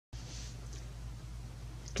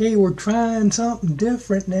Okay, we're trying something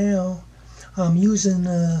different now. I'm using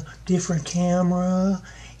a different camera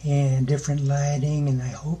and different lighting, and I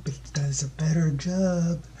hope it does a better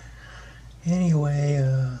job. Anyway,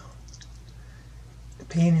 the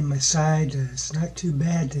pain in my side is not too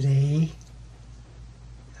bad today.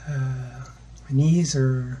 My knees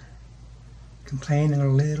are complaining a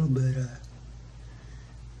little, but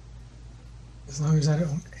as long as I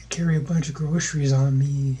don't carry a bunch of groceries on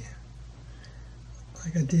me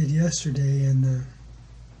like I did yesterday and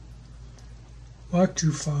walk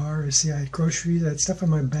too far. See, I had groceries, I had stuff on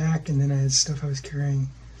my back, and then I had stuff I was carrying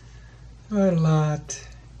quite a lot.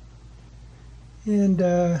 And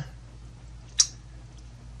I'm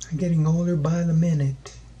getting older by the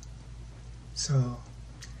minute. So,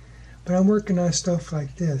 but I'm working on stuff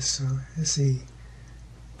like this. So, let's see.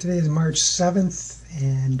 Today is March 7th,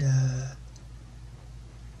 and I'm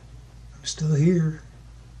still here.